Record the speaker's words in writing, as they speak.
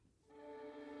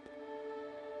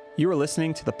You are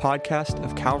listening to the podcast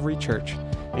of Calvary Church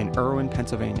in Irwin,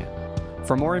 Pennsylvania.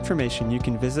 For more information, you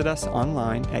can visit us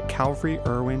online at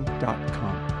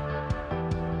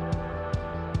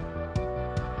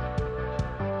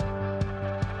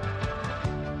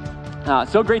calvaryirwin.com.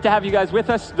 So great to have you guys with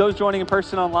us. Those joining in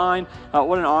person online,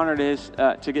 what an honor it is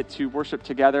to get to worship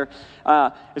together.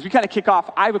 As we kind of kick off,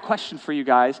 I have a question for you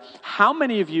guys. How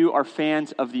many of you are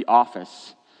fans of The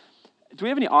Office? Do we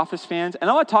have any Office fans? And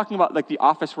I'm not talking about like The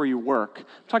Office where you work.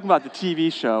 I'm talking about the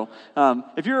TV show.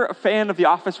 If you're a fan of The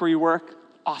Office where you work,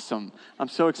 awesome. I'm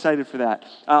so excited for that.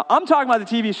 I'm talking about the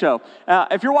TV show.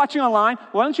 If you're watching online,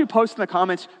 why don't you post in the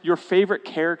comments your favorite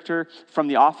character from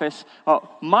The Office?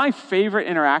 My favorite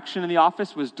interaction in The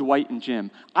Office was Dwight and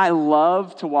Jim. I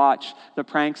love to watch the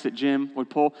pranks that Jim would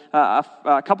pull.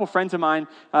 A couple friends of mine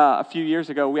a few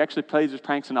years ago, we actually played these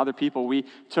pranks on other people. We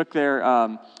took their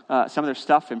some of their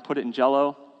stuff and put it in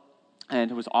Jell-O. And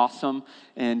it was awesome.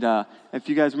 And if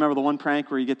you guys remember the one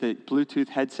prank where you get the Bluetooth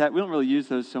headset, we don't really use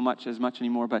those as much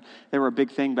anymore, but they were a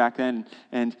big thing back then.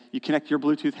 And you connect your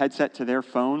Bluetooth headset to their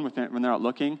phone when they're out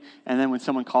looking, and then when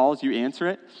someone calls, you answer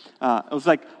it. It was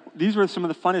like, these were some of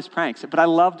the funnest pranks, but I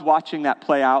loved watching that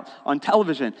play out on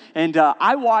television. And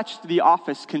I watched The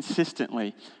Office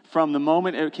consistently from the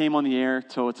moment it came on the air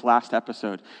till its last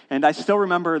episode. And I still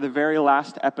remember the very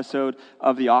last episode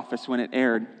of The Office when it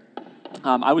aired.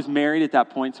 I was married at that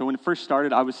point, so when it first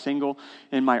started, I was single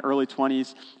in my early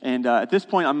 20s, and at this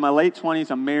point, I'm in my late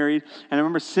 20s, I'm married, and I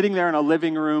remember sitting there in a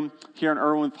living room here in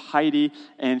Irwin with Heidi,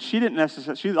 and she didn't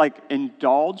necessarily, she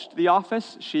indulged The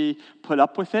Office, she put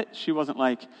up with it, she wasn't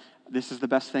like, this is the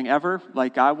best thing ever,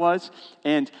 like I was,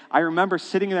 and I remember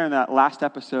sitting there in that last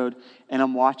episode, and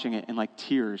I'm watching it, and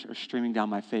tears are streaming down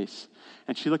my face,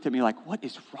 and she looked at me like, what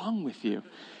is wrong with you?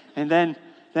 And then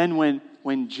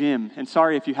when Jim, and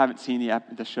sorry if you haven't seen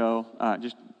the show,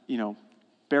 just,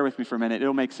 bear with me for a minute.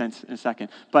 It'll make sense in a second.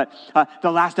 But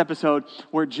the last episode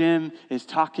where Jim is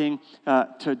talking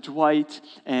to Dwight,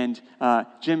 and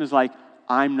Jim is like,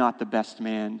 I'm not the best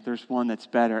man. There's one that's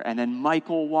better. And then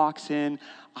Michael walks in.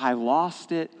 I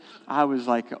lost it. I was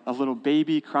like a little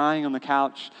baby crying on the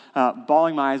couch,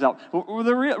 bawling my eyes out. Well,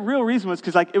 the real reason was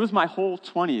because it was my whole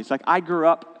 20s. I grew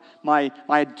up my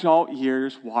adult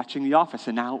years watching The Office,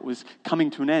 and now it was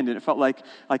coming to an end, and it felt like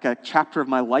a chapter of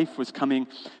my life was coming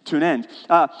to an end.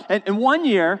 And one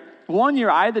year,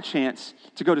 I had the chance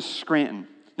to go to Scranton.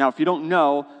 Now, if you don't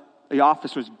know, The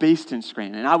Office was based in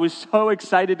Scranton, and I was so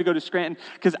excited to go to Scranton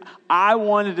because I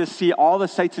wanted to see all the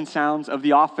sights and sounds of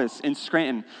The Office in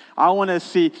Scranton. I wanted to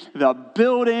see the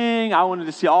building. I wanted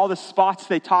to see all the spots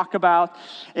they talk about,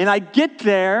 and I get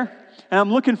there, and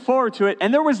I'm looking forward to it,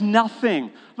 and there was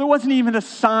nothing. There wasn't even a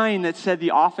sign that said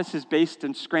The Office is based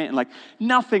in Scranton,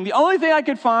 nothing. The only thing I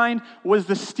could find was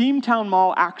the Steamtown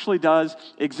Mall actually does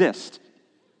exist.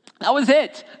 That was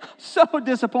it. So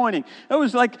disappointing. It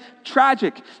was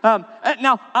tragic.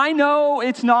 Now, I know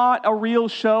it's not a real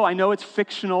show. I know it's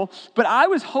fictional, but I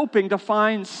was hoping to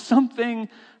find something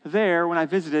there when I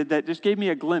visited that just gave me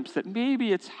a glimpse that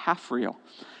maybe it's half real.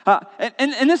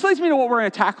 And this leads me to what we're going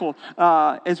to tackle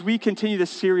as we continue this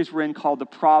series we're in called The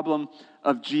Problem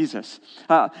of Jesus.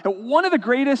 One of the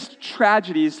greatest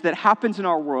tragedies that happens in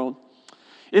our world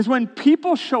is when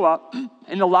people show up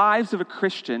in the lives of a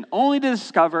Christian only to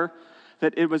discover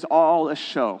that it was all a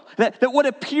show. That what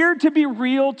appeared to be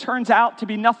real turns out to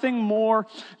be nothing more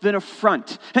than a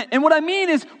front. And what I mean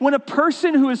is when a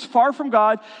person who is far from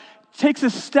God takes a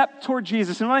step toward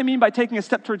Jesus. And what I mean by taking a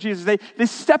step toward Jesus, they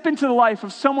step into the life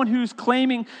of someone who's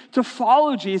claiming to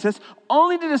follow Jesus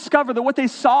only to discover that what they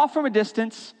saw from a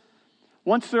distance,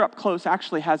 once they're up close,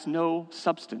 actually has no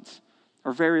substance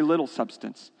or very little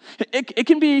substance. It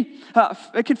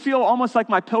can feel almost like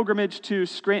my pilgrimage to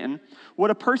Scranton. What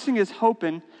a person is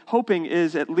hoping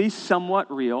is at least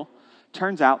somewhat real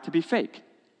turns out to be fake.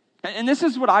 And this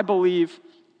is what I believe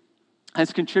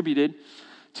has contributed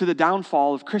to the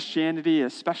downfall of Christianity,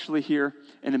 especially here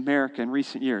in America in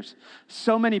recent years.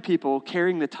 So many people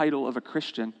carrying the title of a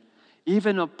Christian,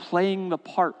 even of playing the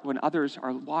part when others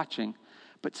are watching,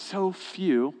 but so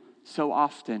few, so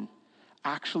often,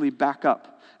 actually back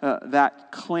up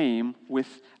that claim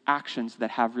with actions that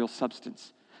have real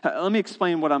substance. Let me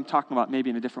explain what I'm talking about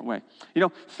maybe in a different way.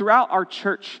 Throughout our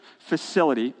church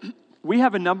facility, we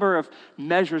have a number of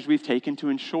measures we've taken to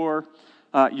ensure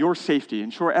your safety,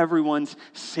 ensure everyone's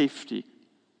safety.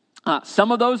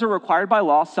 Some of those are required by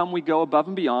law, some we go above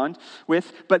and beyond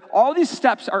with, but all these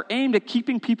steps are aimed at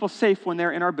keeping people safe when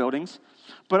they're in our buildings,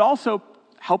 but also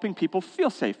helping people feel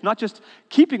safe, not just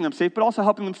keeping them safe, but also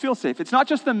helping them feel safe. It's not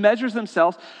just the measures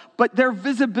themselves, but their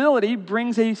visibility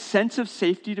brings a sense of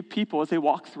safety to people as they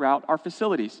walk throughout our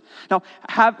facilities. Now,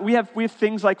 we have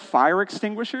things like fire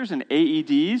extinguishers and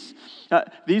AEDs.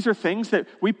 These are things that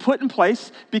we put in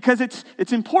place because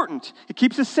it's important. It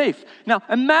keeps us safe. Now,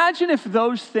 imagine if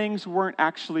those things weren't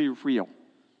actually real.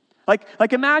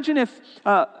 Like imagine if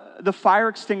the fire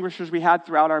extinguishers we had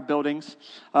throughout our buildings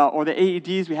or the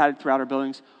AEDs we had throughout our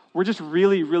buildings were just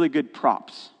really, really good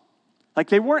props. Like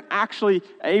they weren't actually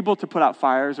able to put out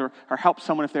fires or help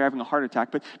someone if they're having a heart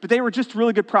attack, but they were just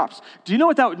really good props. Do you know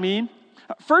what that would mean?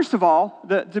 First of all,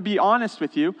 to be honest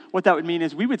with you, what that would mean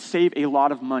is we would save a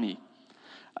lot of money.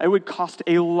 It would cost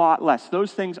a lot less.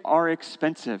 Those things are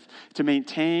expensive to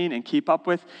maintain and keep up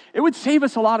with. It would save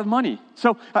us a lot of money.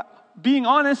 So being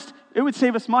honest, it would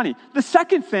save us money. The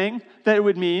second thing that it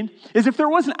would mean is if there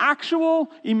was an actual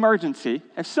emergency,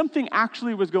 if something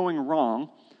actually was going wrong,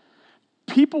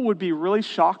 people would be really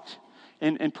shocked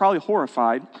and probably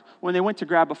horrified when they went to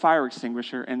grab a fire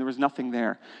extinguisher and there was nothing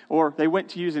there. Or they went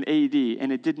to use an AED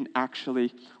and it didn't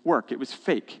actually work. It was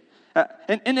fake.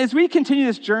 And as we continue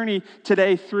this journey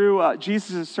today through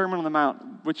Jesus' Sermon on the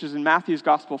Mount, which is in Matthew's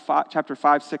Gospel, chapter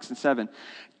 5, 6, and 7,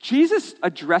 Jesus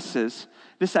addresses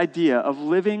this idea of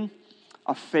living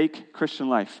a fake Christian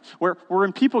life, where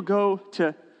when people go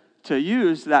to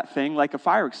use that thing like a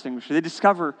fire extinguisher, they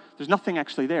discover there's nothing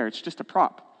actually there. It's just a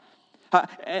prop.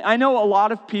 I know a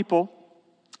lot of people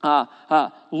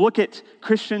look at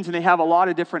Christians and they have a lot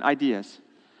of different ideas.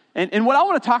 And what I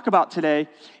want to talk about today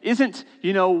isn't,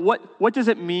 what does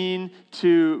it mean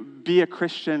to be a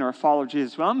Christian or a follower of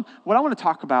Jesus? What I want to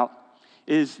talk about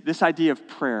is this idea of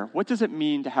prayer. What does it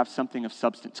mean to have something of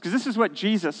substance? Because this is what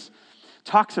Jesus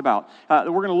talks about that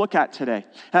we're going to look at today.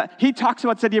 He talks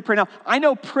about this idea of prayer. Now, I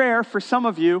know prayer for some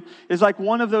of you is like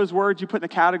one of those words you put in the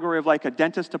category of like a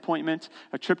dentist appointment,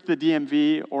 a trip to the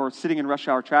DMV, or sitting in rush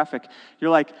hour traffic.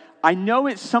 You're like, I know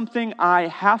it's something I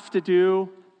have to do,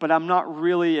 but I'm not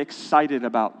really excited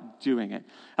about doing it.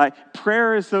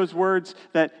 Prayer is those words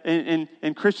that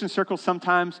in Christian circles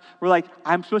sometimes we're like,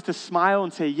 I'm supposed to smile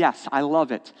and say, yes, I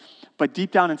love it. But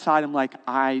deep down inside, I'm like,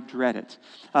 I dread it.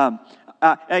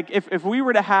 If we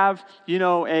were to have,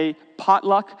 a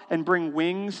potluck and bring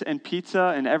wings and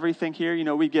pizza and everything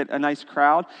here, we get a nice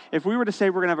crowd. If we were to say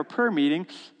we're going to have a prayer meeting,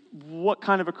 what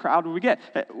kind of a crowd would we get?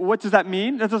 What does that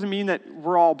mean? That doesn't mean that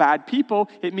we're all bad people.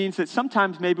 It means that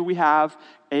sometimes maybe we have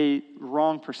a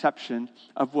wrong perception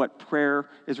of what prayer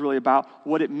is really about,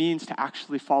 what it means to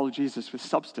actually follow Jesus with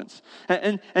substance.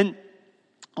 And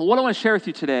what I want to share with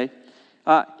you today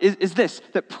is this,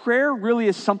 that prayer really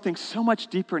is something so much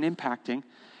deeper and impacting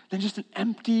than just an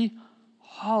empty,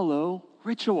 hollow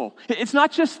ritual. It's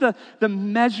not just the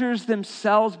measures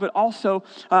themselves, but also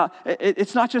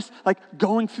it's not just like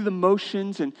going through the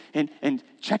motions and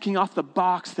checking off the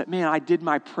box that, man, I did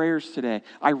my prayers today.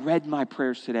 I read my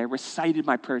prayers today. I recited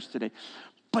my prayers today.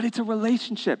 But it's a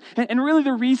relationship. And really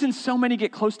the reason so many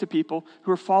get close to people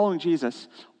who are following Jesus,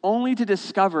 only to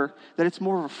discover that it's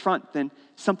more of a front than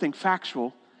something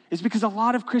factual, is because a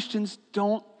lot of Christians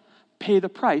don't pay the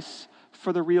price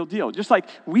for the real deal. Just like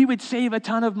we would save a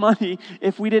ton of money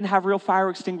if we didn't have real fire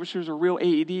extinguishers or real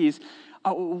AEDs,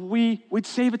 we would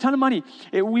save a ton of money.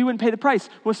 We wouldn't pay the price.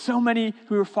 Well, so many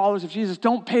who are followers of Jesus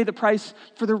don't pay the price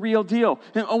for the real deal.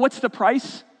 And what's the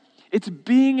price? It's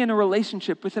being in a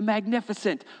relationship with a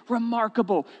magnificent,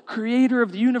 remarkable creator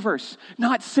of the universe,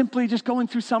 not simply just going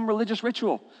through some religious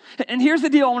ritual. And here's the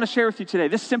deal I want to share with you today,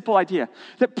 this simple idea,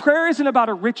 that prayer isn't about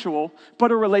a ritual,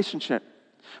 but a relationship.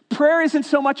 Prayer isn't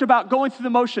so much about going through the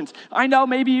motions. I know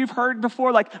maybe you've heard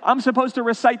before, like, I'm supposed to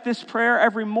recite this prayer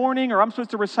every morning, or I'm supposed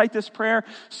to recite this prayer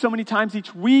so many times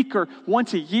each week, or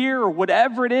once a year, or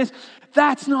whatever it is.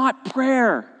 That's not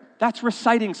prayer. That's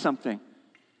reciting something.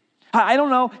 I don't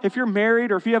know if you're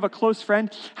married or if you have a close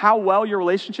friend, how well your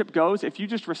relationship goes if you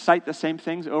just recite the same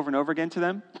things over and over again to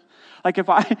them. Like if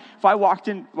I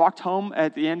walked home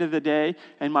at the end of the day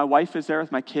and my wife is there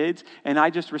with my kids and I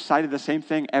just recited the same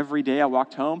thing every day I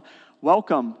walked home.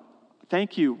 Welcome.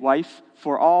 Thank you, wife,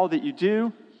 for all that you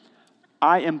do.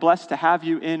 I am blessed to have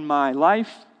you in my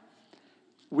life.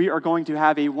 We are going to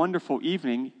have a wonderful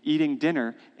evening eating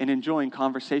dinner and enjoying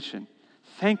conversation.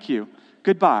 Thank you.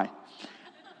 Goodbye.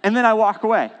 And then I walk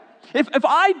away. If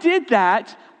I did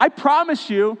that, I promise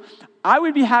you, I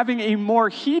would be having a more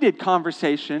heated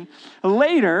conversation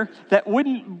later that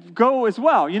wouldn't go as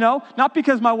well, Not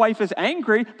because my wife is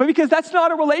angry, but because that's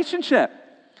not a relationship.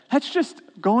 That's just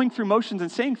going through motions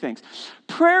and saying things.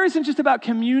 Prayer isn't just about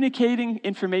communicating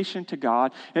information to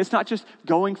God. And it's not just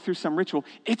going through some ritual.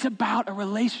 It's about a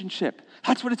relationship.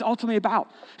 That's what it's ultimately about.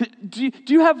 Do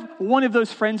you have one of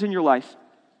those friends in your life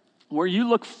where you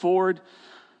look forward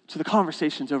to the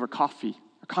conversations over coffee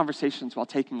or conversations while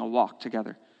taking a walk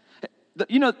together?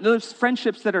 You know, those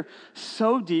friendships that are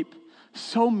so deep,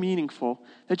 so meaningful,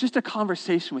 that just a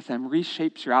conversation with them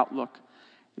reshapes your outlook,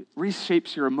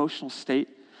 reshapes your emotional state,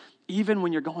 even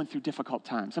when you're going through difficult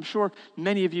times. I'm sure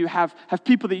many of you have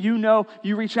people that you know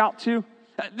you reach out to.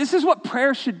 This is what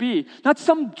prayer should be. Not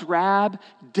some drab,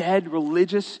 dead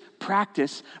religious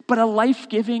practice, but a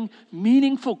life-giving,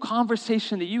 meaningful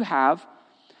conversation that you have,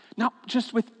 not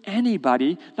just with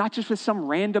anybody, not just with some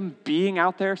random being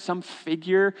out there, some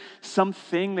figure,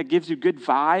 something that gives you good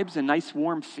vibes and nice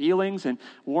warm feelings and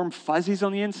warm fuzzies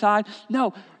on the inside.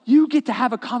 No, you get to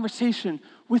have a conversation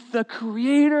with the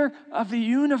creator of the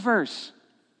universe.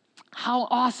 How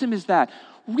awesome is that?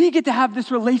 We get to have this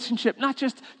relationship, not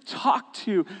just talk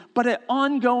to, but an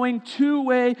ongoing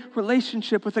two-way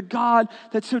relationship with a God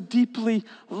that so deeply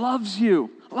loves you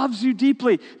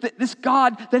deeply. This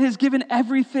God that has given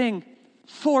everything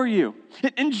for you.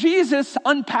 And Jesus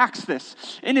unpacks this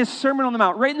in his Sermon on the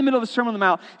Mount, right in the middle of the Sermon on the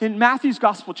Mount, in Matthew's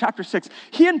Gospel, chapter 6.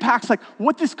 He unpacks like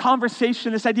what this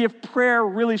conversation, this idea of prayer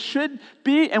really should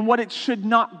be and what it should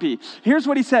not be. Here's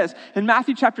what he says in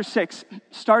Matthew chapter 6,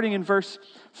 starting in verse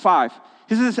 5.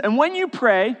 He says, "And when you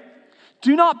pray,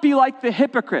 do not be like the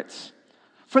hypocrites,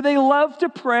 for they love to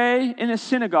pray in the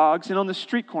synagogues and on the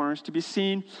street corners to be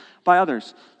seen by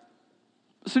others."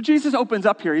 So Jesus opens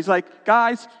up here. He's like,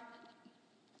 guys,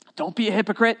 don't be a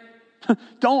hypocrite.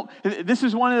 This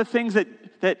is one of the things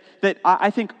that I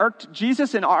think irked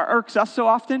Jesus and irks us so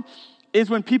often, is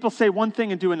when people say one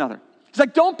thing and do another. He's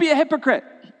like, don't be a hypocrite.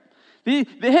 The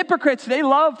hypocrites, they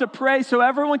love to pray so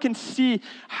everyone can see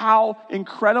how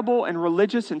incredible and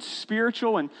religious and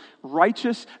spiritual and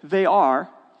righteous they are.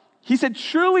 He said,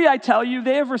 truly I tell you,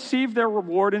 they have received their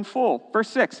reward in full. Verse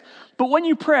 6, but when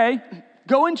you pray,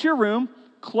 go into your room,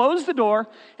 close the door,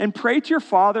 and pray to your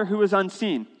Father who is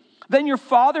unseen. Then your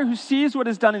Father who sees what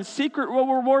is done in secret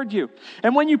will reward you.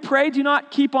 And when you pray, do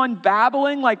not keep on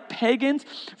babbling like pagans,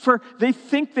 for they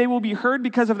think they will be heard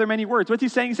because of their many words. What's he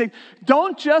saying? He's saying,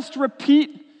 don't just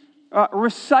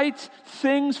recite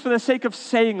things for the sake of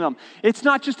saying them. It's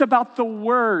not just about the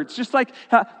words. Just like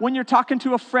when you're talking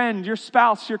to a friend, your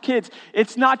spouse, your kids,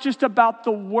 it's not just about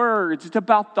the words. It's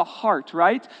about the heart,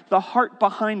 right? The heart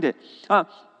behind it.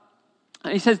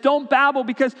 He says, don't babble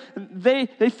because they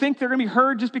think they're going to be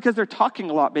heard just because they're talking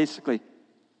a lot, basically.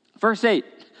 Verse 8,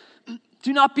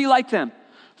 do not be like them,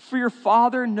 for your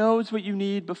Father knows what you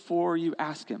need before you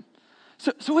ask him.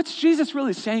 So what's Jesus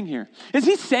really saying here? Is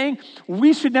he saying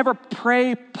we should never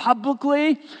pray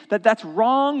publicly, that's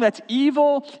wrong, that's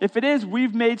evil? If it is,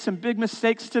 we've made some big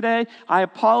mistakes today. I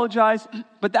apologize,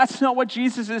 but that's not what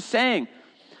Jesus is saying.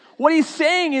 What he's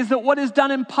saying is that what is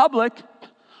done in public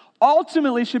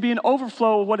ultimately should be an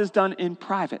overflow of what is done in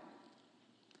private.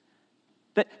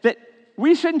 That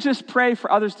we shouldn't just pray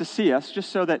for others to see us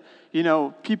just so that,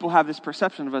 people have this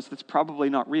perception of us that's probably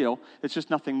not real. It's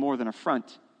just nothing more than a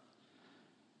front.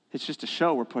 It's just a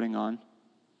show we're putting on.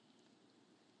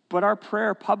 But our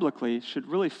prayer publicly should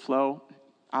really flow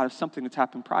out of something that's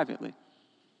happened privately.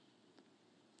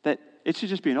 That it should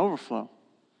just be an overflow.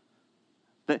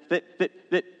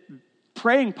 That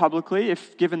praying publicly,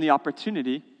 if given the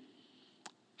opportunity,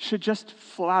 should just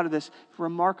flow out of this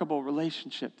remarkable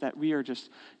relationship that we are just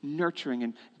nurturing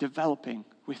and developing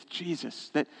with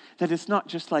Jesus. That it's not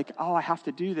just like, oh, I have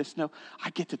to do this. No, I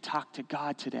get to talk to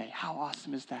God today. How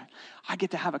awesome is that? I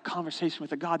get to have a conversation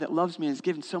with a God that loves me and has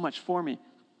given so much for me.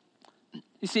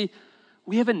 You see,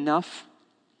 we have enough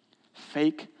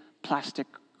fake plastic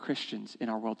Christians in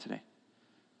our world today.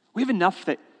 We have enough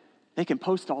that they can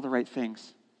post all the right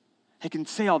things. They can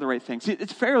say all the right things.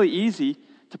 It's fairly easy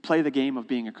to play the game of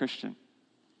being a Christian.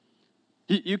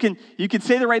 You can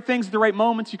say the right things at the right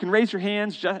moments. You can raise your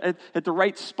hands just at the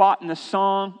right spot in the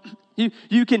song.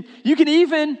 You can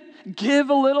even give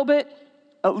a little bit,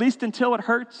 at least until it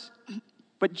hurts.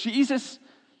 But Jesus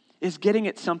is getting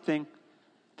at something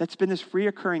that's been this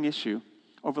reoccurring issue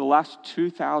over the last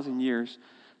 2,000 years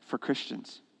for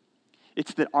Christians.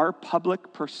 It's that our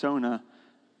public persona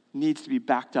needs to be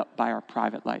backed up by our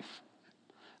private life.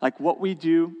 Like what we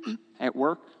do at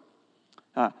work,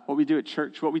 what we do at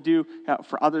church, what we do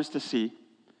for others to see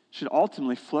should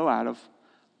ultimately flow out of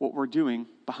what we're doing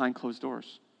behind closed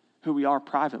doors, who we are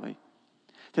privately.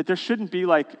 That there shouldn't be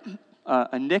like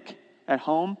a Nick at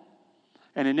home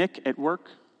and a Nick at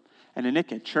work and a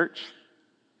Nick at church.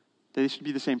 They should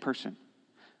be the same person.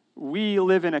 we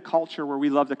live in a culture where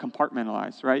we love to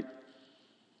compartmentalize, right?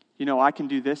 I can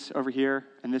do this over here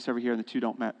and this over here, and the two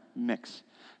don't mix.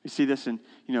 We see this in,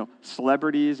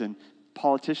 celebrities and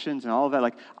politicians and all of that.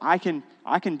 Like, I can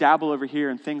dabble over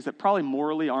here in things that probably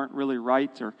morally aren't really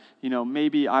right, or,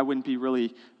 maybe I wouldn't be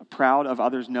really proud of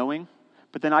others knowing.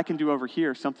 But then I can do over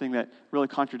here something that really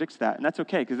contradicts that. And that's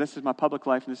okay, because this is my public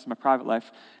life and this is my private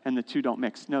life, and the two don't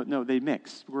mix. No, they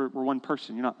mix. We're one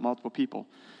person. You're not multiple people.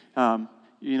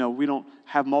 We don't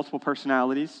have multiple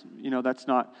personalities. That's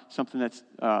not something that's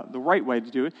the right way to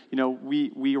do it.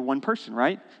 We are one person,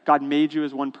 right? God made you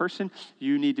as one person.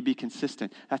 You need to be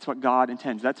consistent. That's what God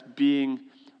intends. That's being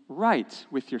right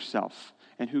with yourself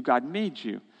and who God made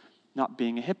you, not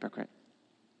being a hypocrite.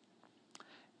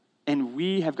 And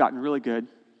we have gotten really good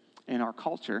in our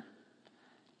culture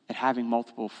at having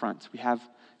multiple fronts. We have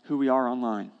who we are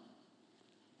online.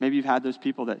 Maybe you've had those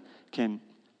people that can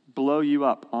blow you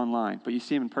up online, but you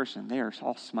see them in person. They are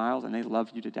all smiles and they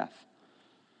love you to death.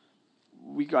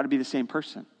 We got to be the same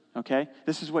person, okay?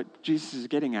 This is what Jesus is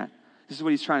getting at. This is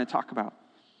what he's trying to talk about.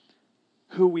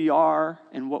 Who we are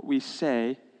and what we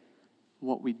say,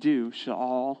 what we do should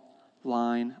all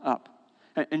line up.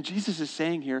 And Jesus is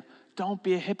saying here, don't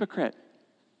be a hypocrite.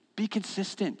 Be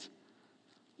consistent.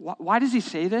 Why does he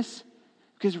say this?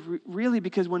 Because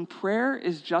when prayer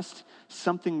is just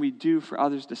something we do for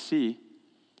others to see,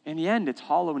 in the end, it's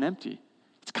hollow and empty.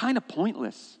 It's kind of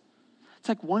pointless. It's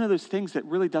like one of those things that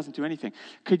really doesn't do anything.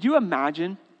 Could you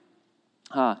imagine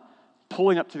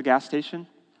pulling up to the gas station?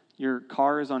 Your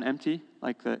car is on empty,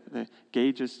 like the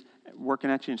gauge is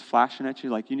working at you and it's flashing at you,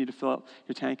 like you need to fill up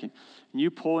your tank. And you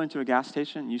pull into a gas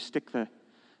station and you stick the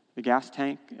gas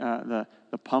tank, the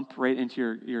pump right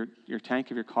into your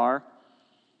tank of your car,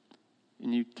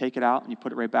 and you take it out and you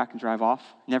put it right back and drive off.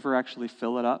 Never actually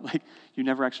fill it up. Like, you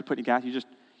never actually put any gas.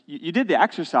 You did the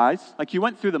exercise. Like, you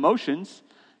went through the motions.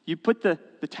 You put the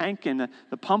tank and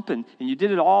the pump and you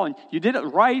did it all, and you did it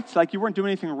right. Like, you weren't doing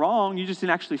anything wrong. You just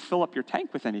didn't actually fill up your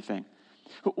tank with anything.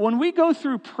 When we go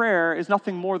through prayer, is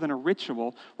nothing more than a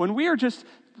ritual. When we are just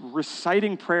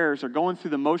reciting prayers or going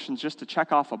through the motions just to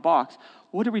check off a box,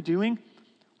 what are we doing?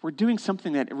 We're doing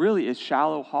something that really is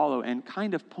shallow, hollow, and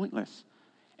kind of pointless.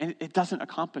 And it doesn't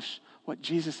accomplish what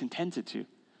Jesus intends it to.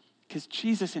 Because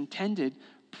Jesus intended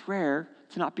prayer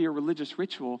to not be a religious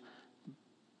ritual,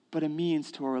 but a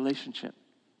means to a relationship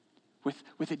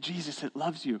with a Jesus that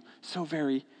loves you so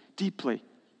very deeply.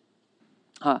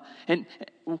 And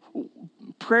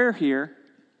prayer here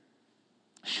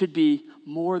should be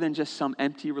more than just some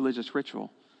empty religious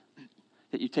ritual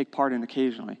that you take part in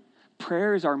occasionally.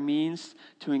 Prayer is our means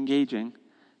to engaging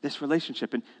this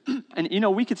relationship.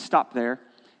 And we could stop there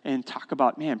and talk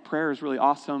about, man, prayer is really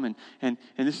awesome, and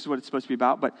this is what it's supposed to be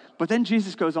about. But then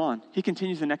Jesus goes on. He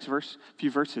continues the next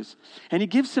few verses, and he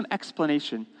gives some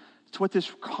explanation to what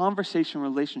this conversation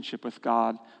relationship with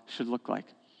God should look like.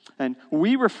 And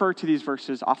we refer to these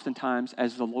verses oftentimes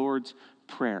as the Lord's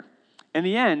Prayer. In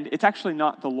the end, it's actually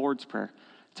not the Lord's Prayer.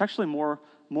 It's actually more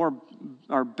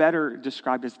or better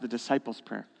described as the disciples'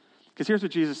 prayer. Because here's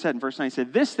what Jesus said in verse 9. He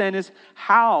said, "This then is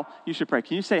how you should pray."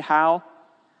 Can you say how?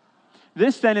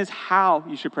 This then is how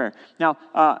you should pray. Now,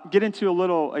 get into a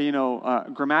little,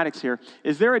 grammatics here.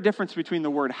 Is there a difference between the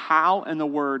word how and the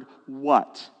word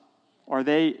what? Are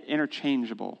they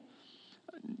interchangeable?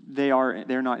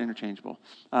 They're not interchangeable.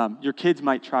 Your kids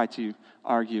might try to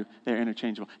argue they're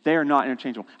interchangeable. They are not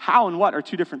interchangeable. How and what are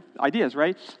two different ideas,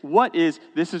 right? What is,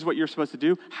 this is what you're supposed to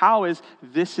do. How is,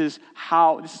 this is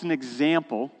an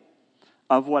example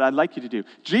of what I'd like you to do.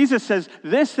 Jesus says,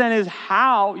 this then is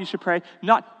how you should pray,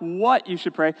 not what you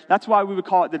should pray. That's why we would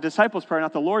call it the disciples' prayer,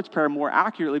 not the Lord's Prayer more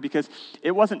accurately, because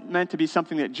it wasn't meant to be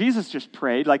something that Jesus just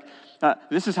prayed, like,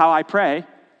 this is how I pray.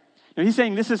 No, he's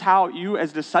saying this is how you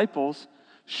as disciples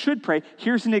should pray.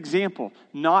 Here's an example,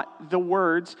 not the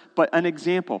words, but an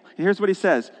example. And here's what he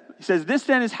says. He says, this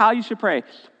then is how you should pray.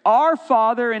 Our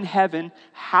Father in heaven,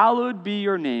 hallowed be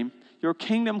your name. Your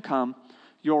kingdom come.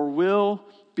 Your will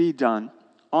be done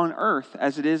on earth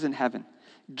as it is in heaven.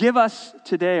 Give us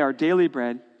today our daily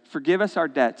bread. Forgive us our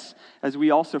debts as we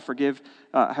also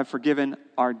have forgiven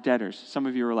our debtors. Some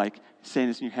of you are like saying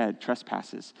this in your head,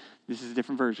 trespasses. This is a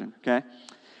different version, okay?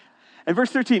 And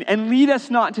verse 13, and lead us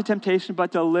not into temptation,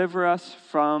 but deliver us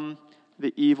from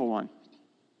the evil one.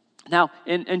 Now,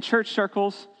 in church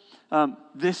circles,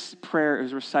 this prayer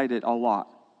is recited a lot.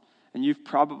 And you've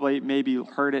probably maybe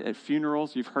heard it at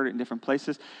funerals. You've heard it in different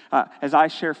places. As I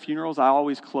share funerals, I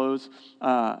always close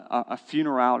a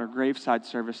funeral out or graveside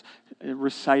service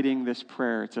reciting this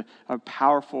prayer. It's a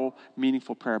powerful,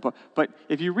 meaningful prayer. But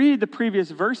if you read the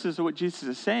previous verses of what Jesus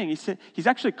is saying, he's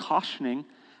actually cautioning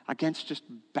against just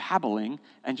babbling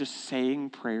and just saying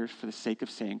prayers for the sake of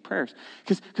saying prayers.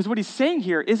 Because what he's saying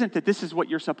here isn't that this is what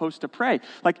you're supposed to pray.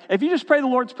 Like, if you just pray the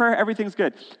Lord's Prayer, everything's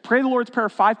good. Pray the Lord's Prayer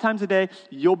 5 times a day,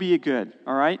 you'll be good,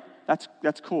 all right?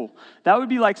 That's cool. That would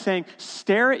be like saying,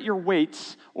 stare at your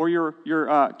weights or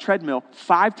your treadmill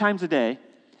 5 times a day,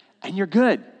 and you're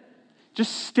good.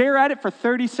 Just stare at it for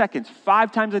 30 seconds,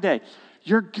 5 times a day.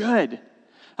 You're good.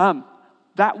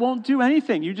 That won't do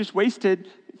anything. You just wasted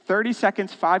 30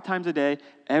 seconds, 5 times a day,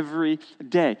 every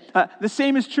day. The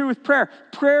same is true with prayer.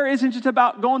 Prayer isn't just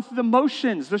about going through the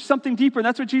motions. There's something deeper, and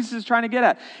that's what Jesus is trying to get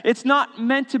at. It's not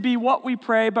meant to be what we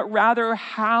pray, but rather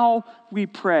how we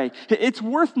pray. It's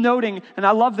worth noting, and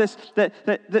I love this,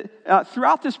 that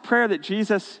throughout this prayer that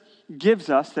Jesus gives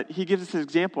us, that he gives us an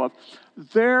example of,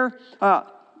 there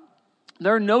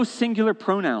are no singular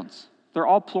pronouns. They're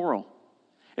all plural.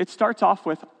 It starts off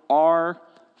with our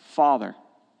Father.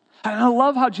 And I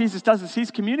love how Jesus does this.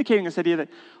 He's communicating this idea that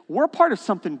we're part of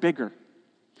something bigger.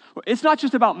 It's not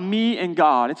just about me and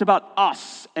God. It's about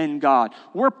us and God.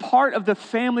 We're part of the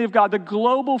family of God, the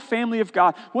global family of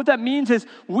God. What that means is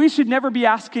we should never be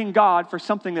asking God for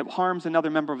something that harms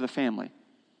another member of the family.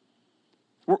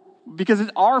 Because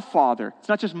it's our Father. It's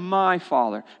not just my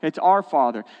Father. It's our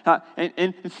Father.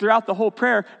 And throughout the whole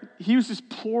prayer, he uses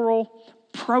plural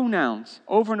pronouns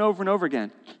over and over and over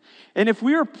again. And if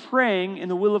we are praying in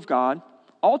the will of God,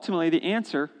 ultimately the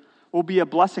answer will be a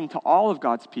blessing to all of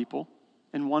God's people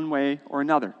in one way or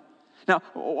another. Now,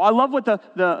 I love what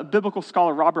the biblical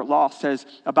scholar Robert Law says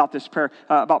about this prayer,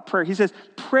 about prayer. He says,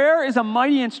 prayer is a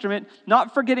mighty instrument,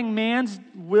 not for getting man's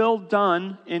will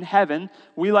done in heaven.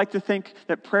 We like to think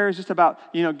that prayer is just about,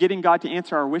 getting God to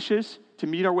answer our wishes, to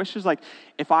meet our wishes. Like,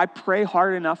 if I pray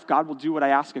hard enough, God will do what I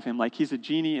ask of him. Like, he's a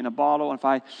genie in a bottle, and if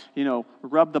I,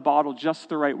 rub the bottle just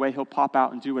the right way, he'll pop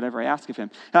out and do whatever I ask of him.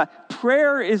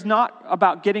 Prayer is not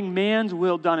about getting man's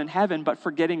will done in heaven, but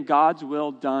for getting God's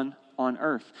will done on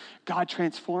earth. God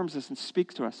transforms us and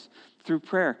speaks to us through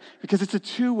prayer because it's a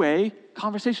two-way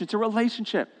conversation. It's a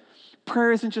relationship.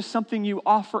 Prayer isn't just something you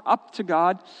offer up to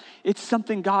God. It's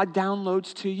something God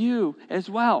downloads to you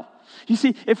as well. You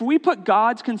see, if we put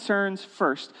God's concerns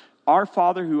first, our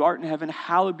Father who art in heaven,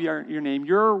 hallowed be your name,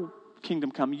 your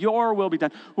kingdom come, your will be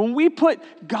done. When we put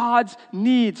God's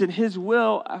needs and his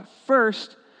will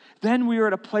first, then we are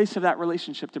at a place of that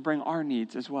relationship to bring our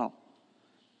needs as well.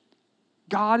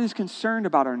 God is concerned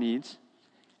about our needs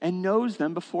and knows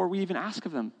them before we even ask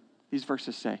of them, these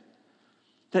verses say.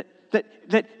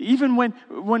 That even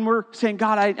when we're saying,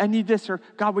 God, I need this, or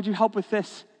God, would you help with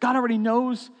this? God already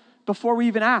knows before we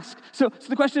even ask. So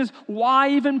the question is,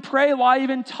 why even pray? Why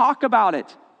even talk about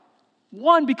it?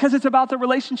 One, because it's about the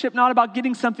relationship, not about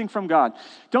getting something from God.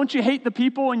 Don't you hate the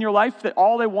people in your life that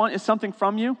all they want is something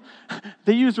from you?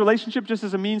 They use relationship just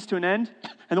as a means to an end.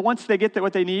 And then once they get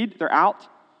what they need, they're out.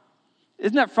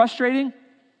 Isn't that frustrating?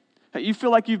 That you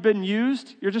feel like you've been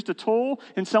used? You're just a tool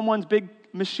in someone's big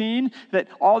machine that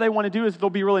all they want to do is they'll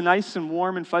be really nice and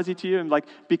warm and fuzzy to you and like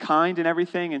be kind and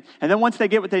everything. And then once they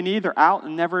get what they need, they're out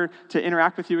and never to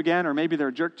interact with you again, or maybe they're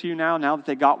a jerk to you now that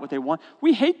they got what they want.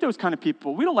 We hate those kind of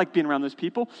people. We don't like being around those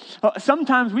people.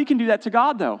 Sometimes we can do that to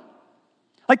God though.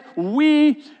 Like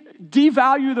we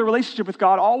devalue the relationship with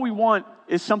God. All we want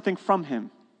is something from him.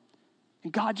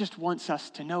 And God just wants us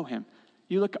to know him.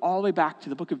 You look all the way back to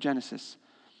the book of Genesis.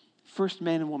 First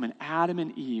man and woman, Adam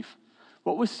and Eve.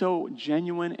 What was so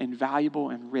genuine and valuable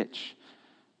and rich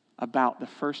about the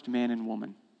first man and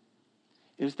woman?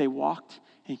 It was they walked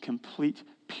in complete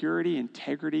purity,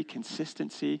 integrity,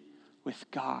 consistency with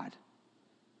God.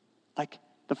 Like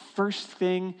the first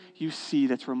thing you see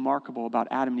that's remarkable about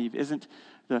Adam and Eve isn't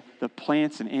the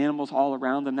plants and animals all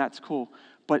around them. That's cool.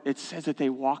 But it says that they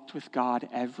walked with God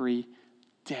every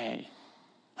day.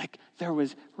 Like there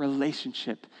was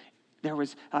relationship. There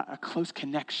was a close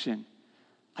connection.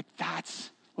 Like that's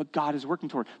what God is working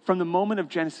toward. From the moment of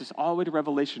Genesis all the way to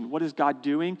Revelation, what is God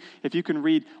doing? If you can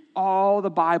read all the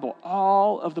Bible,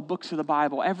 all of the books of the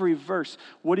Bible, every verse,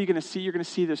 what are you going to see? You're going to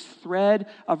see this thread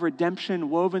of redemption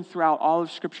woven throughout all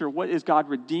of Scripture. What is God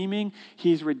redeeming?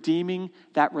 He's redeeming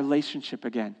that relationship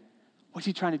again. What's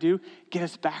he trying to do? Get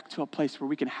us back to a place where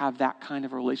we can have that kind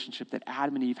of a relationship that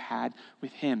Adam and Eve had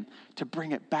with him, to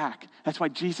bring it back. That's why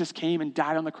Jesus came and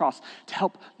died on the cross, to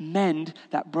help mend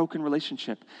that broken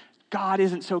relationship. God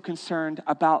isn't so concerned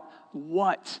about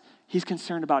what. He's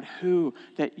concerned about who,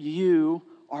 that you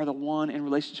are the one in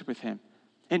relationship with him.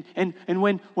 And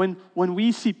when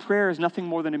we see prayer as nothing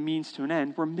more than a means to an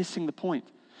end, we're missing the point.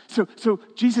 So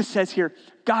Jesus says here,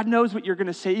 God knows what you're going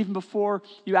to say even before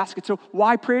you ask it. So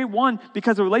why pray? One,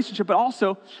 because of relationship, but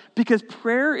also because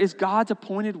prayer is God's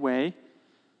appointed way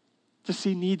to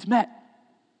see needs met.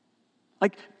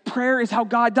 Like, prayer is how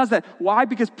God does that. Why?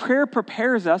 Because prayer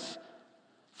prepares us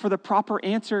for the proper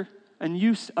answer and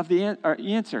use of the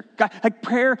answer. God, like,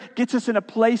 prayer gets us in a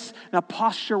place, in a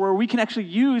posture where we can actually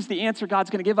use the answer God's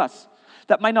going to give us.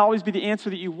 That might not always be the answer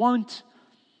that you want,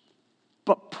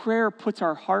 but prayer puts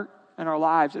our heart and our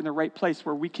lives in the right place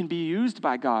where we can be used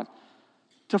by God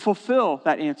to fulfill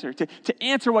that answer, to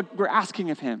answer what we're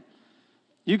asking of him.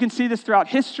 You can see this throughout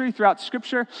history, throughout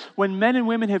Scripture, when men and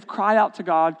women have cried out to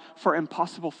God for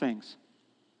impossible things.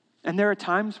 And there are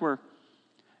times where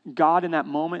God, in that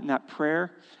moment, in that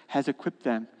prayer, has equipped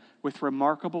them with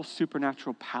remarkable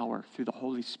supernatural power through the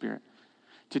Holy Spirit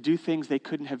to do things they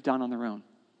couldn't have done on their own.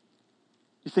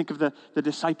 You think of the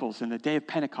disciples in the day of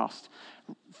Pentecost,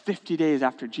 50 days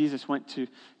after Jesus went to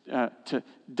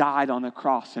died on the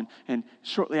cross, and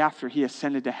shortly after he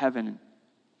ascended to heaven.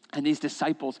 And these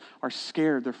disciples are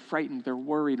scared, they're frightened, they're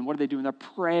worried. And what are they doing? They're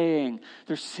praying,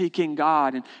 they're seeking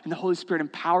God. And the Holy Spirit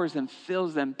empowers them,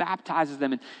 fills them, baptizes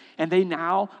them. And they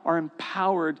now are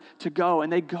empowered to go.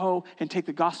 And they go and take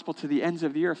the gospel to the ends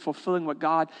of the earth, fulfilling what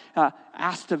God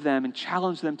asked of them and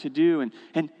challenged them to do.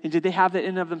 And did they have that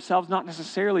in and of themselves? Not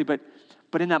necessarily, but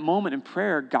in that moment in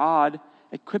prayer, God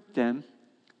equipped them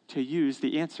to use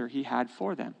the answer he had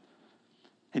for them.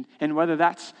 And whether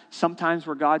that's sometimes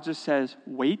where God just says,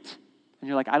 wait, and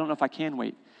you're like, I don't know if I can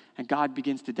wait. And God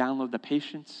begins to download the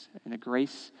patience and the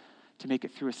grace to make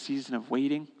it through a season of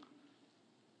waiting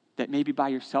that maybe by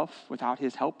yourself, without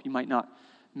his help, you might not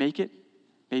make it.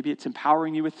 Maybe it's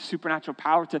empowering you with supernatural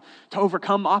power to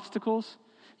overcome obstacles.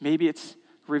 Maybe it's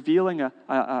revealing an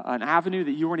avenue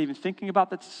that you weren't even thinking about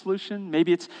that's a solution.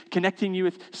 Maybe it's connecting you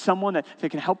with someone that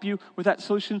can help you with that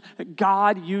solution. That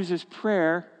God uses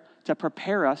prayer to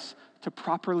prepare us to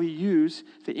properly use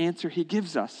the answer he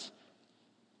gives us.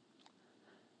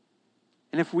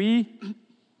 And if we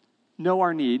know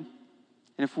our need,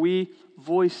 and if we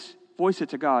voice it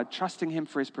to God, trusting him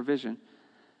for his provision,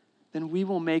 then we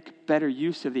will make better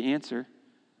use of the answer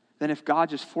than if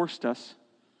God just forced us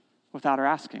without our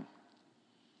asking.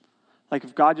 Like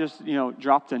if God just,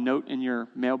 dropped a note in your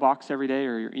mailbox every day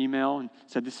or your email and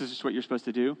said, this is just what you're supposed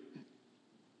to do.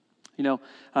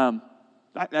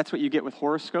 That's what you get with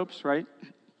horoscopes, right?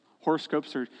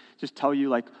 Horoscopes are just tell you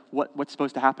like what's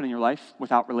supposed to happen in your life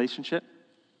without relationship.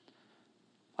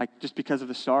 Like just because of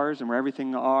the stars and where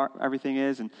everything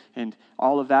is and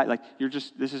all of that, like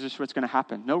this is just what's going to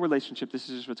happen. No relationship, this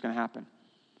is just what's going to happen.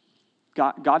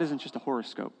 God isn't just a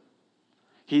horoscope.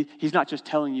 He's not just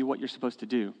telling you what you're supposed to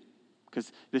do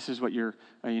because this is what you're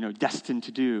destined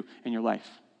to do in your life.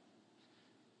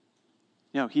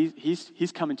 No,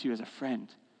 he's coming to you as a friend.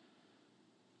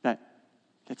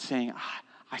 That's saying,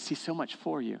 I see so much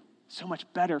for you, so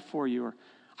much better for you, or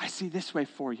I see this way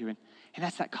for you. And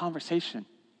that's that conversation.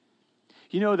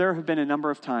 There have been a number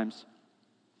of times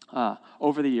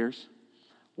over the years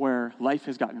where life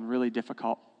has gotten really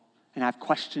difficult, and I've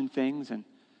questioned things and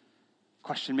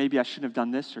questioned maybe I shouldn't have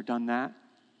done this or done that.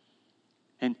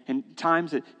 And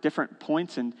times at different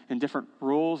points and different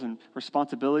roles and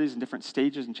responsibilities and different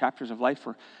stages and chapters of life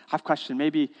where I've questioned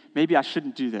maybe I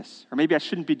shouldn't do this, or maybe I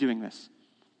shouldn't be doing this.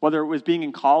 Whether it was being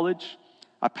in college,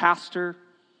 a pastor,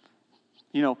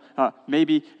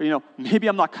 maybe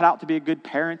I'm not cut out to be a good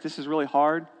parent. This is really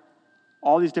hard.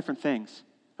 All these different things.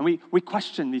 And we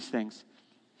question these things.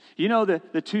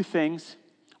 The two things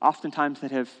oftentimes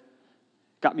that have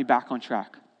got me back on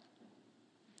track.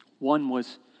 One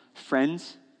was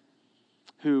friends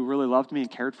who really loved me and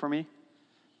cared for me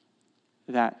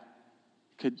that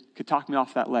could talk me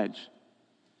off that ledge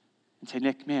and say,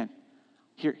 Nick, man,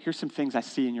 here's some things I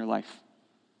see in your life.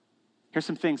 Here's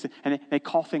some things, and they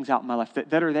call things out in my life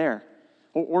that are there,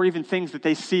 or even things that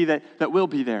they see that will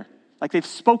be there. Like they've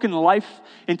spoken life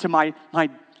into my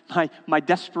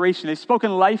desperation. They've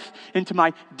spoken life into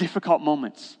my difficult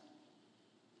moments.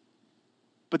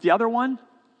 But the other one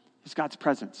is God's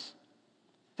presence.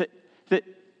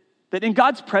 That in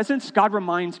God's presence, God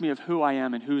reminds me of who I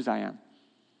am and whose I am.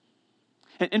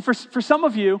 And for some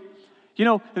of you,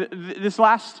 this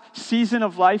last season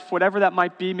of life, whatever that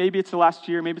might be, maybe it's the last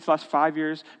year, maybe it's the last 5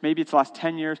 years, maybe it's the last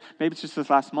 10 years, maybe it's just this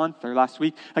last month or last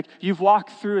week. Like you've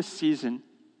walked through a season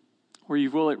where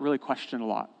you've really questioned a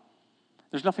lot.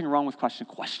 There's nothing wrong with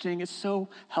questioning. Questioning is so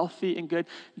healthy and good.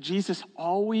 Jesus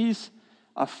always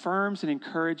affirms and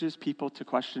encourages people to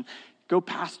question. Go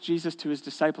past Jesus to his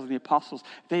disciples and the apostles.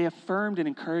 They affirmed and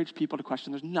encouraged people to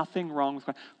question. There's nothing wrong with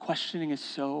questioning. Is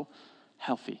so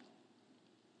healthy.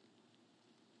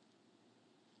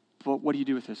 But what do you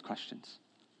do with those questions?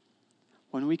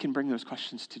 When we can bring those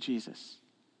questions to Jesus.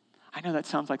 I know that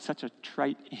sounds like such a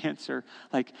trite answer,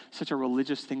 like such a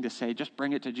religious thing to say. Just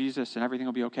bring it to Jesus and everything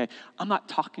will be okay. I'm not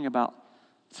talking about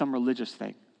some religious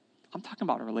thing. I'm talking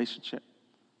about a relationship.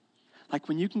 Like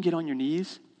when you can get on your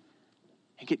knees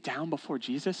and get down before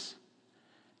Jesus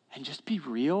and just be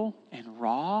real and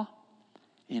raw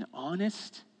and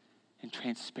honest and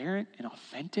transparent and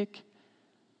authentic.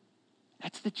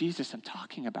 That's the Jesus I'm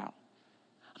talking about.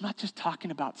 I'm not just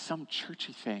talking about some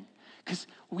churchy thing, because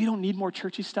we don't need more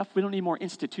churchy stuff. We don't need more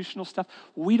institutional stuff.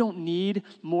 We don't need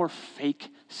more fake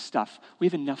stuff. We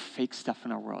have enough fake stuff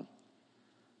in our world.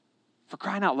 For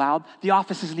crying out loud, The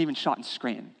Office isn't even shot in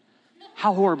Scranton.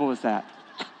 How horrible is that?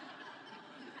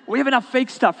 We have enough fake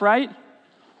stuff, right?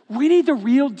 We need the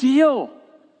real deal.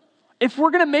 If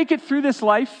we're going to make it through this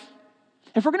life,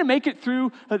 if we're going to make it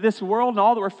through this world and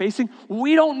all that we're facing,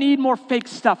 we don't need more fake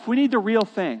stuff. We need the real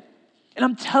thing. And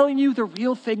I'm telling you, the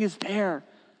real thing is there.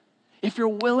 If you're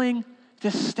willing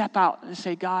to step out and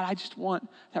say, God, I just want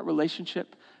that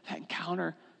relationship, that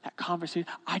encounter, that conversation.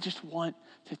 I just want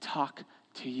to talk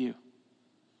to you.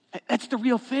 That's the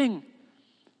real thing.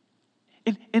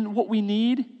 And what we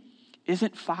need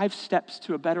isn't 5 steps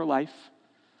to a better life.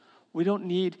 We don't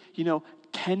need,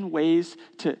 10 ways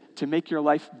to make your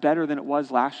life better than it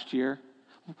was last year.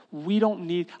 We don't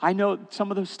need, I know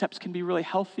some of those steps can be really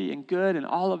healthy and good and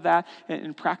all of that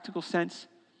in practical sense.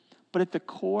 But at the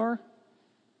core,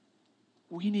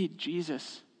 we need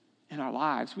Jesus in our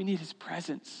lives. We need his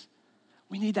presence.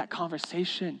 We need that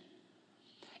conversation.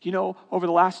 Over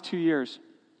the last 2 years,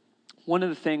 one of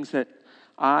the things that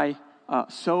I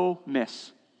so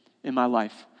miss in my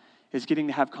life is getting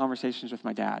to have conversations with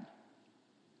my dad.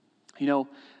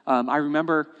 I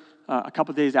remember a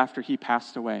couple days after he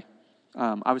passed away,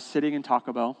 I was sitting in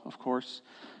Taco Bell, of course.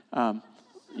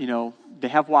 They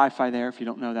have Wi-Fi there, if you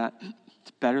don't know that.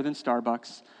 It's better than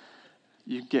Starbucks.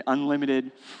 You get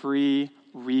unlimited free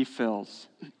refills.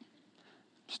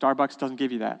 Starbucks doesn't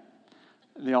give you that.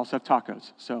 They also have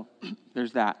tacos, so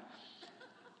there's that.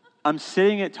 I'm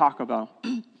sitting at Taco Bell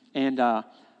and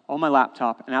on my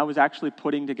laptop, and I was actually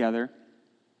putting together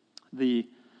the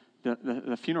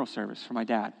funeral service for my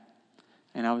dad.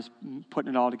 And I was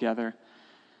putting it all together.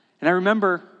 And I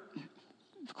remember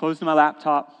closing my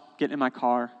laptop, getting in my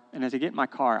car, and as I get in my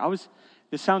car,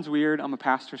 this sounds weird, I'm a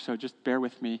pastor, so just bear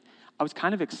with me. I was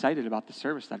kind of excited about the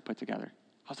service that I put together.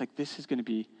 I was like, this is going to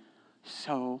be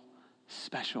so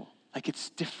special. Like,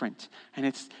 it's different, and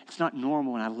it's not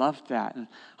normal, and I loved that. And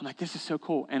I'm like, this is so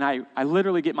cool. And I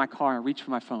literally get in my car and reach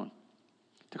for my phone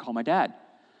to call my dad,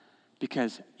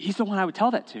 because he's the one I would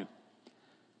tell that to.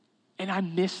 And I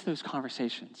miss those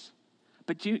conversations.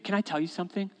 But can I tell you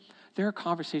something? There are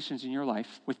conversations in your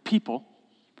life with people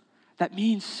that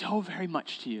mean so very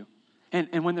much to you.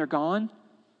 And when they're gone,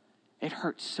 it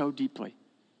hurts so deeply.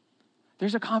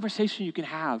 There's a conversation you can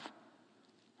have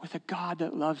with a God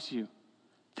that loves you,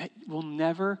 that will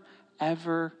never,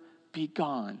 ever be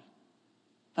gone.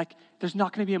 Like, there's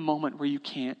not going to be a moment where you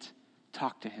can't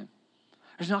talk to him.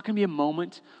 There's not going to be a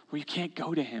moment where you can't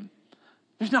go to him.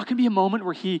 There's not going to be a moment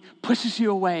where he pushes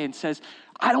you away and says,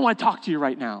 I don't want to talk to you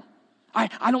right now.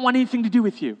 I don't want anything to do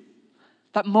with you.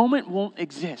 That moment won't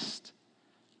exist.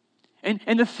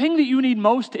 And the thing that you need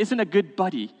most isn't a good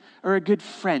buddy or a good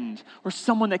friend or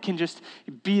someone that can just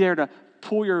be there to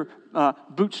pull your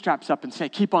bootstraps up and say,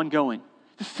 keep on going.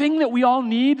 The thing that we all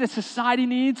need, that society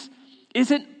needs,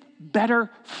 isn't better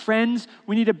friends.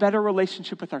 We need a better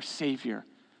relationship with our Savior.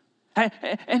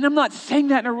 And I'm not saying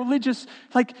that in a religious,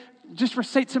 just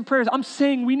recite some prayers. I'm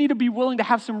saying we need to be willing to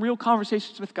have some real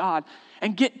conversations with God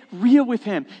and get real with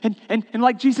him. And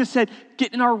like Jesus said,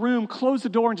 get in our room, close the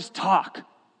door, and just talk.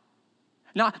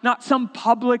 Not some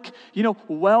public,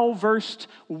 well-versed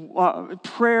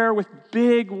prayer with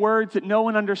big words that no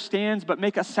one understands but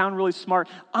make us sound really smart.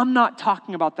 I'm not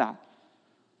talking about that.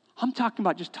 I'm talking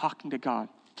about just talking to God.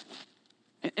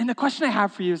 And the question I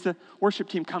have for you as the worship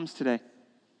team comes today,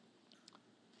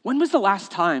 when was the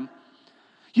last time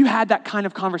you had that kind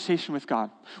of conversation with God?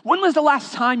 When was the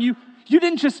last time you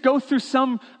didn't just go through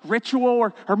some ritual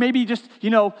or maybe just,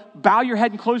 bow your head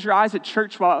and close your eyes at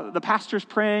church while the pastor's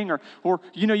praying or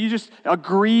you just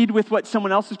agreed with what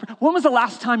someone else is praying? When was the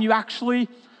last time you actually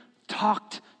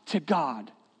talked to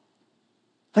God?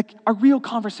 Like a real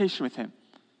conversation with him.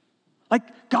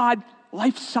 Like, God,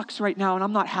 life sucks right now and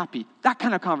I'm not happy. That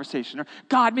kind of conversation. Or,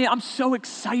 God, man, I'm so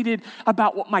excited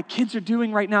about what my kids are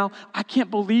doing right now. I can't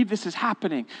believe this is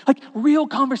happening. Like real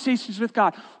conversations with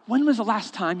God. When was the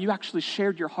last time you actually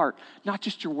shared your heart, not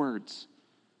just your words?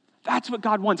 That's what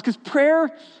God wants. Because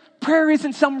prayer Prayer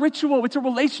isn't some ritual, it's a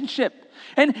relationship.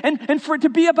 And for it to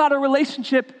be about a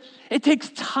relationship, it takes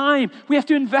time. We have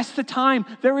to invest the time.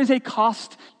 There is a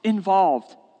cost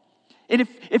involved. And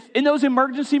if in those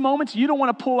emergency moments, you don't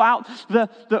want to pull out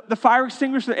the fire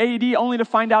extinguisher, the AED, only to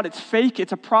find out it's fake,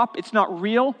 it's a prop, it's not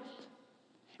real.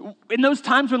 In those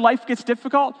times when life gets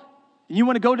difficult, and you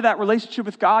want to go to that relationship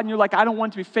with God, and you're like, I don't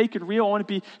want it to be fake and real, I want it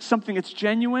to be something that's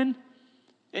genuine.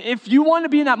 If you want to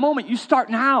be in that moment, you start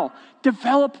now.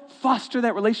 Develop, foster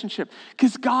that relationship.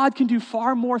 Because God can do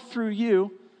far more through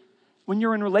you when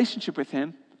you're in relationship with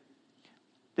Him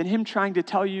than Him trying to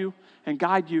tell you and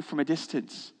guide you from a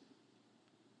distance.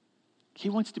 He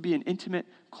wants to be an intimate,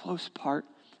 close part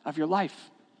of your life.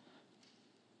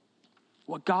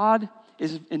 What God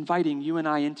is inviting you and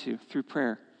I into through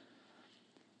prayer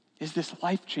is this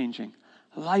life-changing,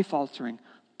 life-altering,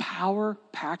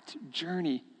 power-packed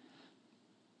journey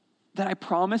that I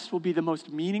promise will be the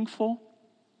most meaningful,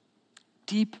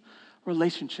 deep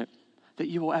relationship that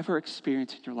you will ever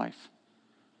experience in your life.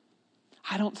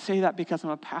 I don't say that because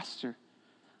I'm a pastor.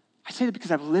 I say that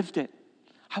because I've lived it.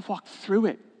 I've walked through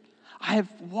it. I have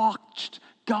watched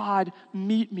God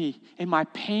meet me in my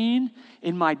pain,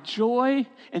 in my joy,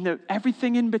 and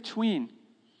everything in between.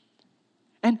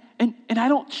 And I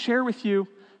don't share with you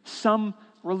some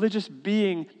religious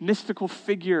being, mystical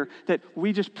figure that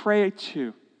we just pray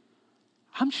to.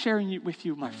 I'm sharing with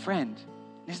you my friend.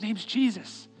 His name's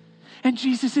Jesus. And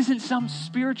Jesus isn't some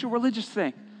spiritual religious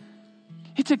thing.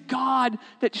 It's a God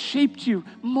that shaped you,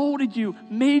 molded you,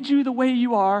 made you the way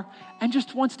you are, and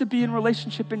just wants to be in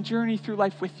relationship and journey through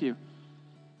life with you.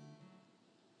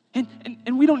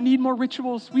 And we don't need more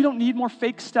rituals. We don't need more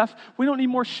fake stuff. We don't need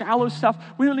more shallow stuff.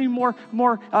 We don't need more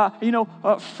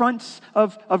fronts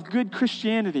of good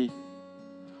Christianity.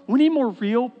 We need more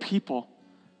real people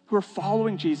who are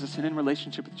following Jesus and in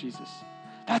relationship with Jesus.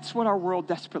 That's what our world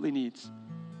desperately needs.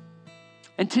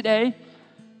 And today,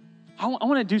 I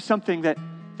want to do something that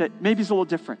maybe is a little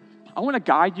different. I want to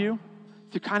guide you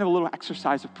through kind of a little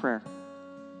exercise of prayer.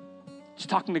 Just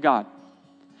talking to God.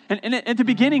 And at the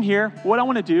beginning here, what I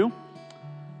want to do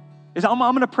is I'm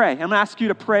going to pray. I'm going to ask you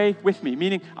to pray with me,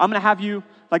 meaning I'm going to have you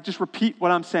just repeat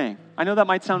what I'm saying. I know that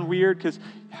might sound weird because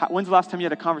when's the last time you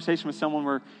had a conversation with someone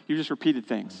where you just repeated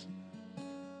things?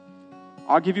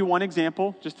 I'll give you one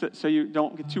example, so you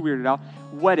don't get too weirded out.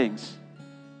 Weddings.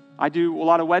 I do a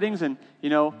lot of weddings, and,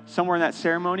 somewhere in that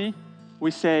ceremony,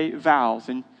 we say vows.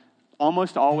 And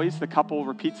almost always, the couple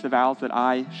repeats the vows that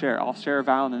I share. I'll share a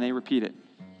vow, and then they repeat it.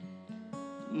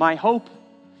 My hope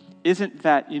isn't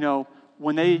that,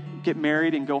 when they get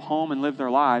married and go home and live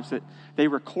their lives, that they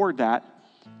record that,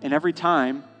 and every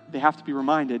time they have to be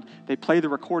reminded, they play the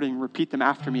recording, repeat them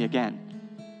after me again.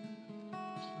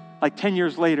 10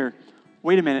 years later,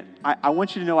 wait a minute, I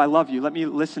want you to know I love you. Let me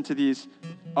listen to these.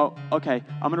 Oh, okay,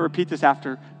 I'm going to repeat this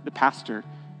after the pastor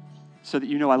so that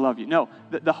you know I love you. No,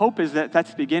 the hope is that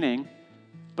that's the beginning,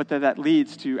 but that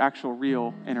leads to actual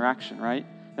real interaction, right?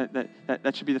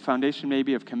 That should be the foundation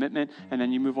maybe of commitment, and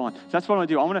then you move on. So that's what I'm going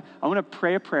to do. I want to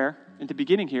pray a prayer at the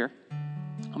beginning here.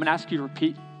 I'm going to ask you to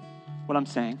repeat what I'm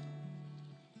saying.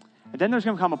 And then there's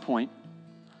going to come a point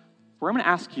where I'm going to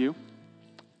ask you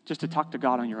just to talk to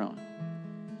God on your own.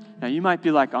 Now, you might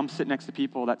be like, I'm sitting next to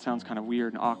people. That sounds kind of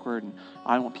weird and awkward, and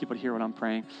I don't want people to hear what I'm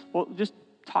praying. Well, just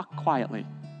talk quietly.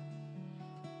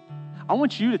 I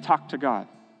want you to talk to God.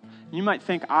 You might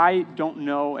think, I don't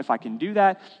know if I can do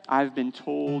that. I've been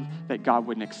told that God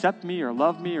wouldn't accept me or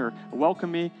love me or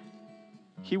welcome me.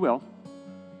 He will.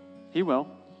 He will.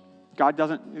 God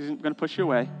isn't going to push you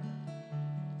away.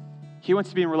 He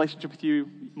wants to be in relationship with you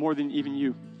more than even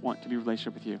you want to be in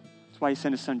relationship with you. That's why He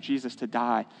sent His Son Jesus to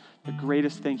die. The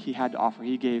greatest thing He had to offer,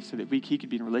 He gave so that He could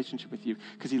be in relationship with you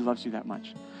because He loves you that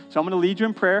much. So I'm going to lead you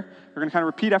in prayer. We're going to kind of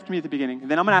repeat after me at the beginning.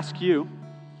 And then I'm going to ask you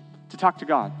to talk to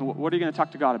God. What are you going to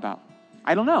talk to God about?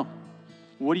 I don't know.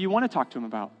 What do you want to talk to Him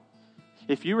about?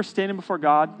 If you were standing before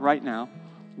God right now,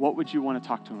 what would you want to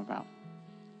talk to Him about?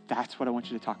 That's what I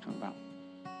want you to talk to Him about.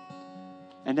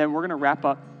 And then we're going to wrap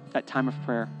up that time of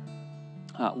prayer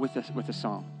with a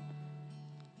song.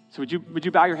 So would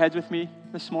you bow your heads with me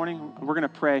this morning? We're going to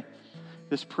pray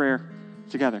this prayer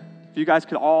together. If you guys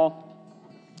could all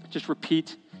just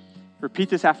repeat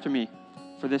this after me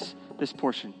for this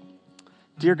portion.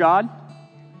 Dear God,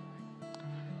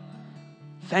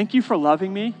 thank you for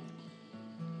loving me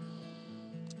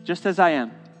just as I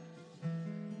am.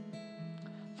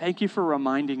 Thank you for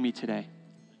reminding me today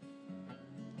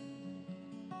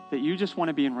that you just want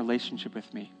to be in relationship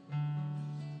with me.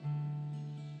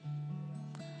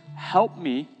 Help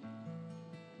me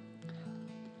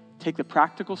take the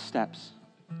practical steps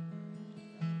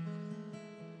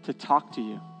to talk to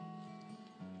you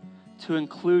to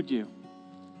include you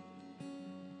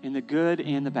in the good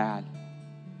and the bad.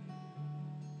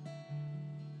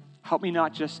 Help me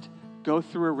not just go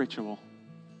through a ritual,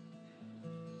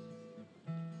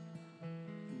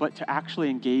 but to actually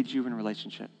engage you in a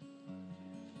relationship.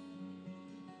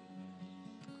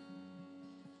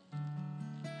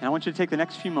 And I want you to take the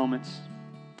next few moments.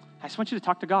 I just want you to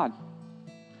talk to God.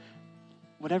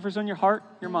 Whatever's on your heart,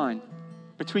 your mind,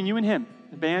 between you and him.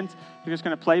 The band's just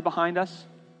going to play behind us.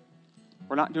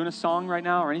 We're not doing a song right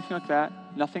now or anything like that.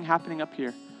 Nothing happening up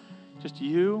here. Just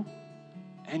you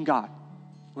and God,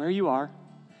 where you are.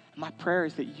 And my prayer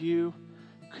is that you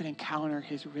could encounter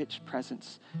his rich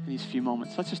presence in these few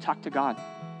moments. Let's just talk to God.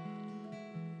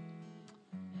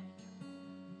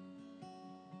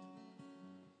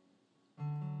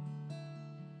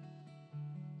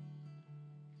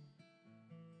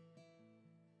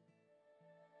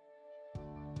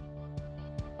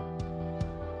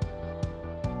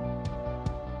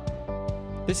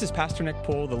 This is Pastor Nick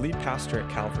Poole, the lead pastor at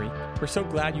Calvary. We're so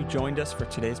glad you joined us for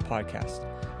today's podcast.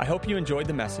 I hope you enjoyed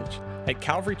the message. At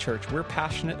Calvary Church, we're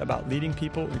passionate about leading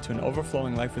people into an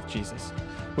overflowing life with Jesus.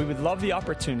 We would love the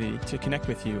opportunity to connect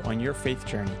with you on your faith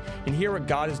journey and hear what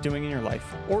God is doing in your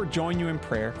life, or join you in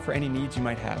prayer for any needs you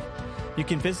might have. You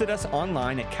can visit us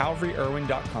online at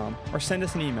calvaryirwin.com or send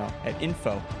us an email at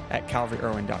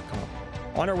info@calvaryirwin.com.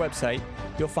 On our website,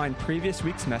 you'll find previous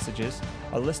week's messages,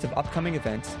 a list of upcoming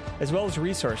events, as well as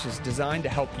resources designed to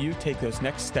help you take those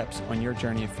next steps on your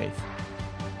journey of faith.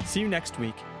 See you next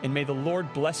week, and may the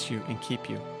Lord bless you and keep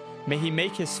you. May he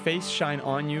make his face shine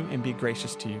on you and be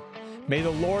gracious to you. May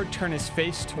the Lord turn his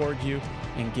face toward you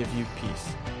and give you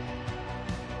peace.